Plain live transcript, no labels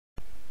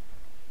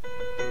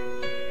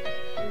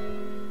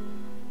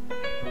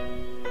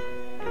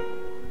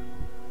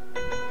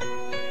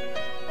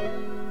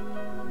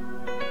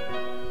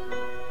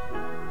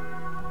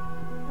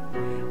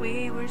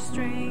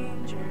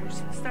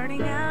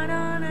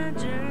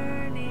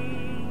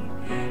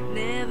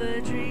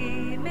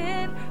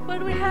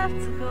what we have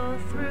to go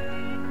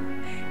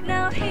through.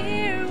 Now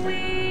here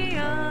we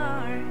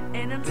are,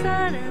 and I'm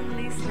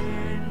suddenly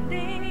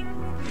standing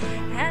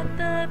at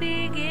the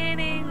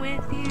beginning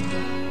with you.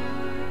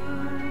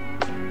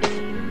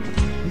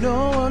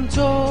 No one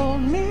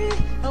told me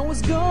I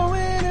was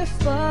going to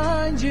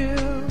find you.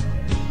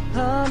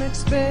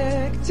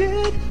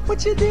 Unexpected,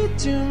 what you did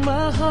to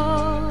my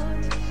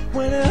heart.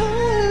 When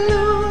I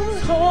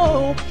lose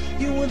hope,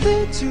 you were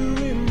there to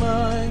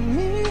remind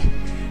me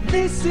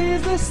this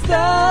is the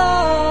start.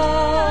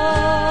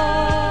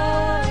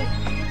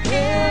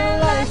 Yeah,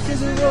 life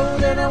is a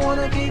road and I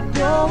wanna keep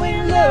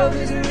going. Love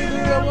is a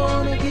river, I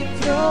wanna keep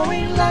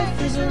flowing.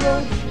 Life is a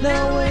road,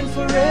 now and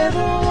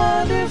forever,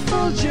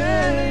 wonderful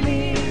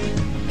journey.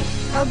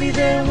 I'll be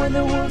there when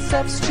the world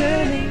stops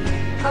turning.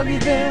 I'll be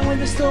there when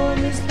the storm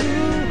is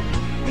through.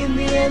 In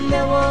the end,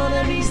 I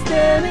wanna be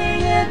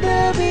standing at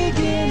the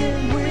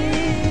beginning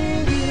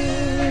with you.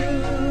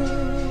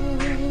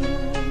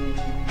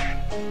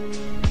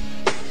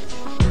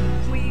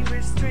 We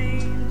were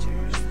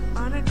strangers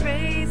on a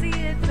crazy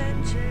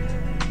adventure,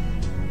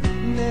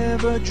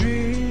 never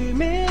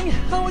dreaming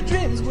our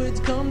dreams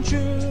would come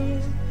true.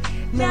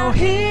 Now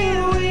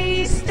here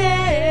we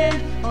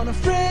stand,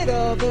 unafraid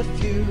of the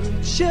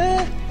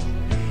future,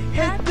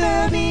 at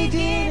the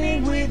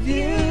beginning with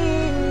you.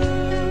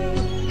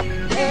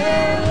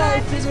 And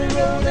life is a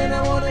road and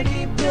I wanna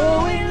keep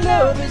going.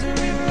 Love is a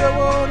river, I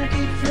wanna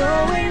keep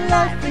flowing.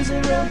 Life is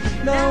a road,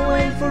 now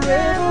and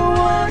forever,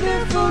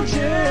 wonderful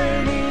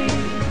journey.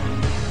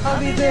 I'll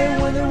be there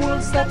when the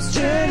world stops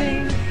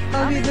turning.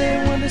 I'll be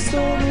there when the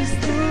storm is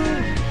through.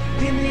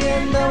 In the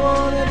end, I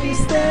wanna be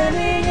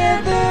standing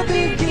at the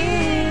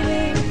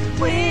beginning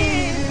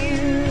with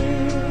you.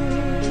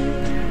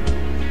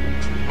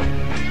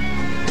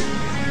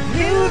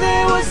 Knew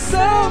there was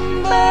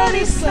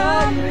somebody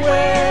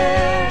somewhere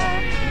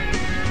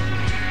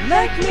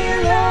like me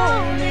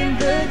alone in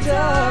the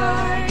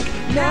dark.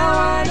 Now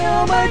I know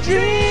my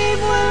dream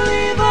will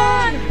live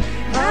on.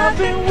 I've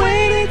been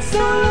waiting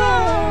so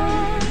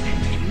long.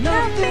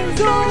 Nothing's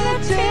gonna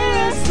tear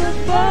us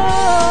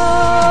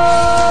apart.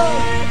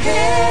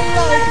 Hey,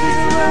 life is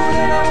a road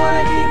and I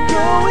wanna keep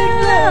going.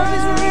 Love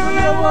is a river,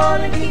 I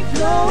wanna keep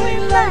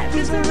flowing. Life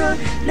is a road,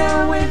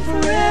 now and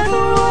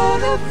forever,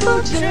 wonderful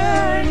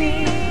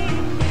journey.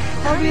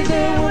 I'll be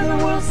there when the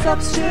world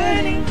stops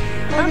turning.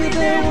 I'll be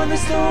there when the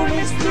storm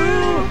is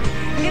through.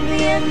 In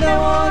the end, I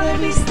wanna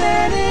be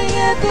standing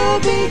at the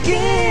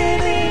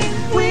beginning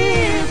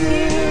with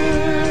you.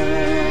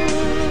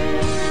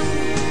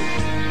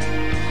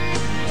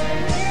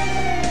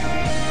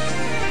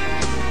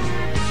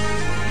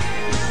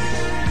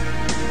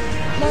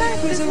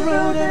 Life is a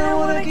road and I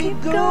wanna keep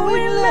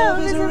going. Love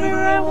is a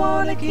river, I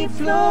wanna keep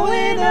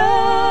flowing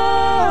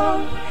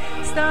on.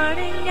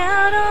 Starting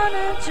out on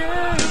a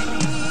journey.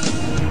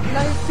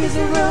 Life is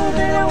a road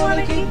and I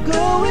wanna keep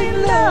going.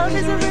 Love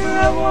is a river,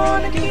 I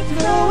wanna keep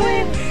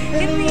flowing.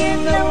 In the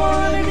end, I